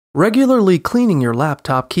Regularly cleaning your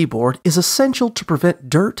laptop keyboard is essential to prevent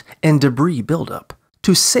dirt and debris buildup.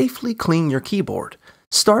 To safely clean your keyboard,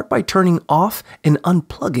 start by turning off and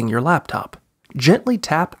unplugging your laptop. Gently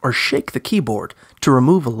tap or shake the keyboard to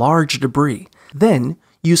remove large debris. Then,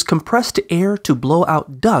 use compressed air to blow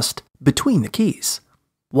out dust between the keys.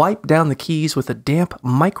 Wipe down the keys with a damp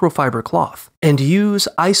microfiber cloth, and use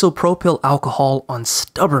isopropyl alcohol on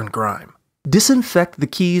stubborn grime. Disinfect the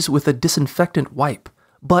keys with a disinfectant wipe,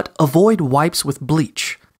 but avoid wipes with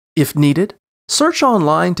bleach. If needed, search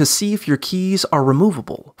online to see if your keys are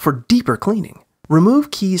removable for deeper cleaning.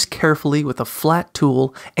 Remove keys carefully with a flat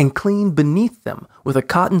tool and clean beneath them with a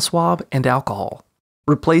cotton swab and alcohol.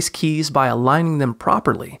 Replace keys by aligning them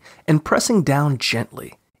properly and pressing down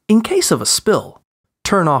gently. In case of a spill,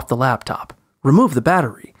 turn off the laptop, remove the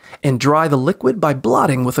battery, and dry the liquid by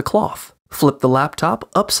blotting with a cloth. Flip the laptop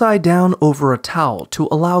upside down over a towel to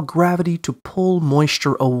allow gravity to pull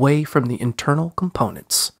moisture away from the internal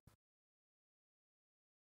components.